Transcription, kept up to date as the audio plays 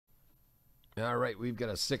All right, we've got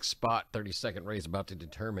a 6-spot, 30-second race about to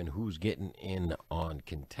determine who's getting in on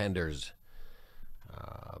Contenders.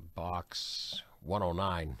 Box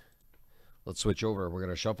 109. Let's switch over. We're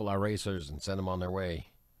going to shuffle our racers and send them on their way.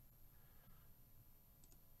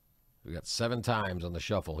 We got 7 times on the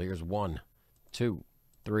shuffle. Here's 1, 2,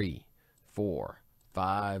 3, 4,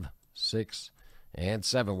 5, 6, and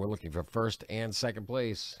 7. We're looking for first and second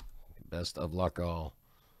place. Best of luck all.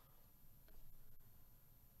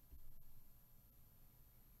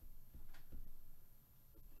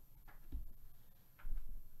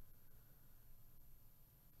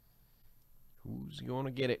 Who's going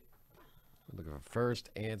to get it? We're looking for first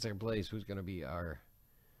and second place. Who's going to be our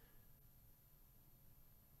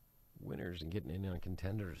winners and getting in on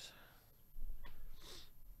Contenders?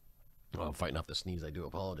 Oh, I'm fighting off the sneeze. I do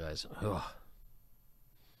apologize. Ugh.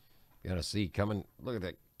 You got to see coming. Look at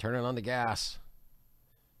that. Turning on the gas.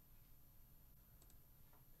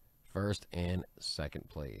 First and second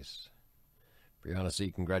place. Brianna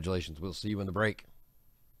C., congratulations. We'll see you in the break.